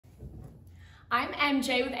I'm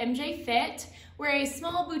MJ with MJ Fit. We're a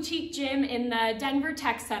small boutique gym in the Denver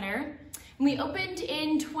Tech Center. We opened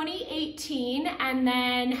in 2018 and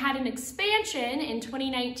then had an expansion in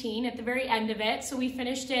 2019 at the very end of it. So we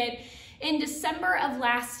finished it in December of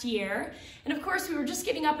last year. And of course, we were just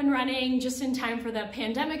getting up and running just in time for the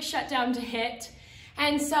pandemic shutdown to hit.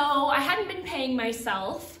 And so I hadn't been paying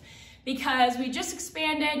myself because we just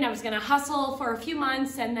expanded and I was gonna hustle for a few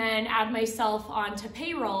months and then add myself onto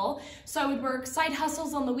payroll. So I would work side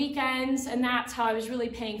hustles on the weekends, and that's how I was really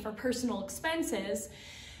paying for personal expenses.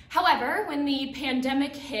 However, when the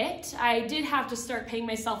pandemic hit, I did have to start paying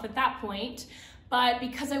myself at that point. But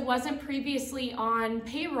because I wasn't previously on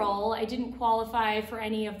payroll, I didn't qualify for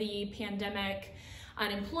any of the pandemic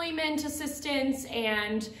unemployment assistance,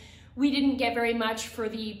 and we didn't get very much for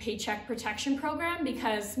the Paycheck Protection Program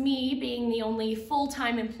because me, being the only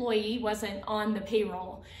full-time employee, wasn't on the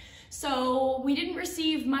payroll. So we didn't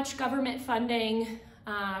receive much government funding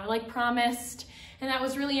like promised, and that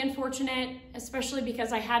was really unfortunate, especially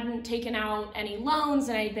because I hadn't taken out any loans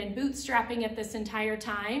and I had been bootstrapping it this entire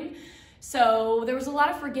time. So there was a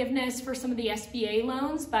lot of forgiveness for some of the SBA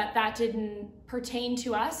loans, but that didn't pertain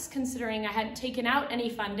to us considering I hadn't taken out any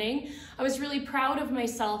funding. I was really proud of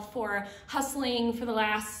myself for hustling for the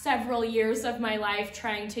last several years of my life,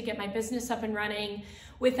 trying to get my business up and running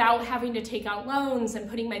without having to take out loans and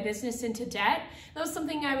putting my business into debt. That was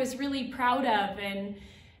something I was really proud of, and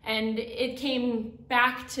it came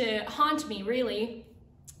back to haunt me, really.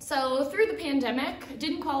 So through the pandemic, I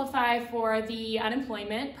didn't qualify for the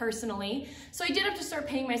unemployment personally. So I did have to start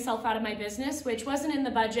paying myself out of my business, which wasn't in the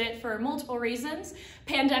budget for multiple reasons,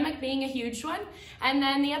 pandemic being a huge one. And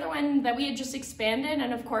then the other one that we had just expanded,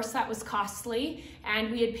 and of course that was costly,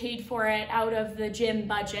 and we had paid for it out of the gym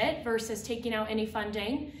budget versus taking out any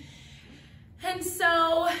funding. And so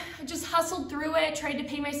I just hustled through it, tried to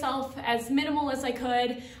pay myself as minimal as I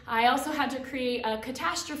could. I also had to create a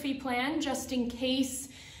catastrophe plan just in case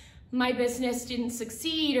my business didn't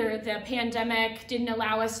succeed or the pandemic didn't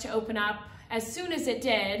allow us to open up as soon as it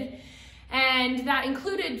did. And that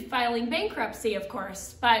included filing bankruptcy, of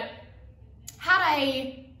course. But had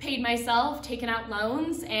I paid myself, taken out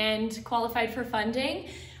loans, and qualified for funding,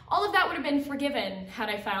 all of that would have been forgiven had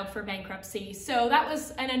I filed for bankruptcy. So that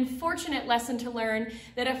was an unfortunate lesson to learn,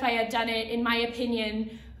 that if I had done it, in my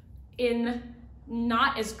opinion, in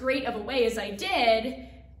not as great of a way as I did,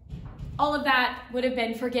 all of that would have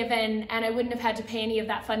been forgiven and I wouldn't have had to pay any of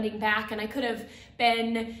that funding back, and I could have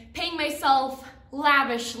been paying myself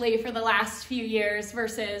lavishly for the last few years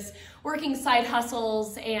versus working side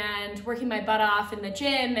hustles and working my butt off in the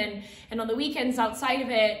gym and on the weekends outside of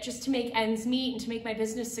it just to make ends meet and to make my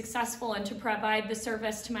business successful and to provide the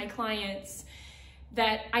service to my clients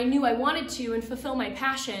that I knew I wanted to and fulfill my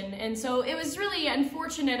passion. And so it was really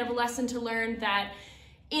unfortunate of a lesson to learn that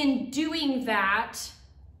in doing that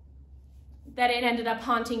it ended up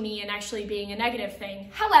haunting me and actually being a negative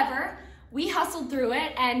thing. However, we hustled through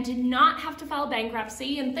it and did not have to file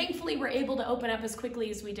bankruptcy, and thankfully we're able to open up as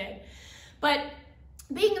quickly as we did. But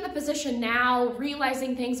being in the position now,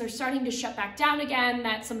 realizing things are starting to shut back down again,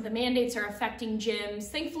 that some of the mandates are affecting gyms,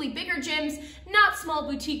 thankfully bigger gyms, not small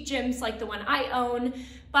boutique gyms like the one I own,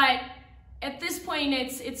 but at this point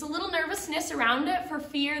it's a little nervousness around it for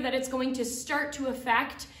fear that it's going to start to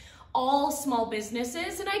affect all small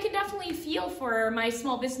businesses. And I can definitely feel for my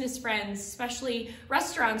small business friends, especially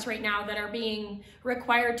restaurants right now that are being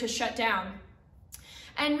required to shut down.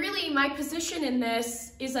 And really my position in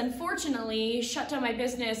this is, unfortunately, shut down my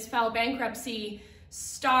business, file bankruptcy,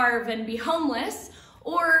 starve and be homeless,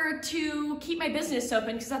 or to keep my business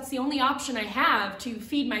open because that's the only option I have to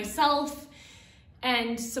feed myself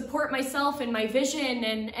and support myself and my vision,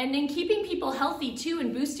 and in keeping people healthy too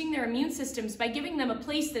and boosting their immune systems by giving them a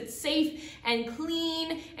place that's safe and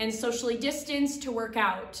clean and socially distanced to work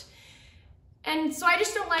out. And so I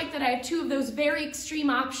just don't like that I have two of those very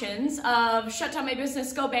extreme options of shut down my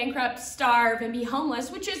business, go bankrupt, starve, and be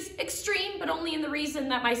homeless, which is extreme, but only in the reason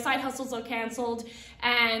that my side hustles are canceled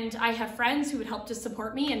and I have friends who would help to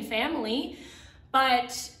support me and family.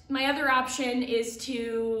 But my other option is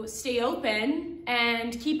to stay open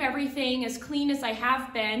and keep everything as clean as I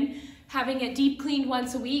have been, having it deep cleaned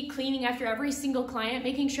once a week, cleaning after every single client,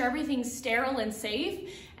 making sure everything's sterile and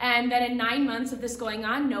safe, and that in 9 months of this going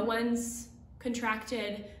on, no one's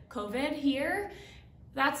contracted COVID here.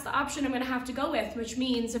 That's the option I'm gonna have to go with, which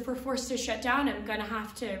means if we're forced to shut down, I'm gonna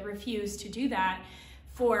have to refuse to do that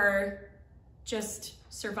for just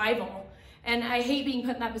survival. And I hate being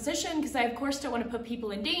put in that position because I, of course, don't want to put people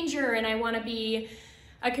in danger, and I want to be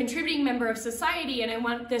a contributing member of society, and I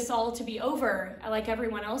want this all to be over like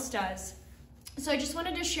everyone else does. So I just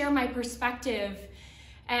wanted to share my perspective,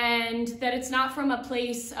 and that it's not from a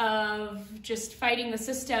place of just fighting the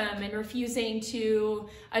system and refusing to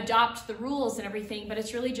adopt the rules and everything, but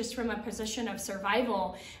it's really just from a position of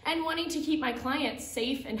survival and wanting to keep my clients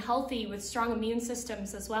safe and healthy with strong immune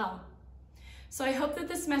systems as well. So I hope that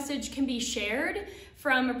this message can be shared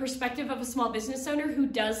from a perspective of a small business owner who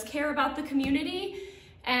does care about the community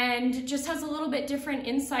and just has a little bit different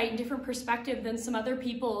insight and different perspective than some other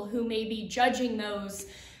people who may be judging those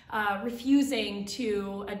refusing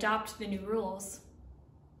to adopt the new rules.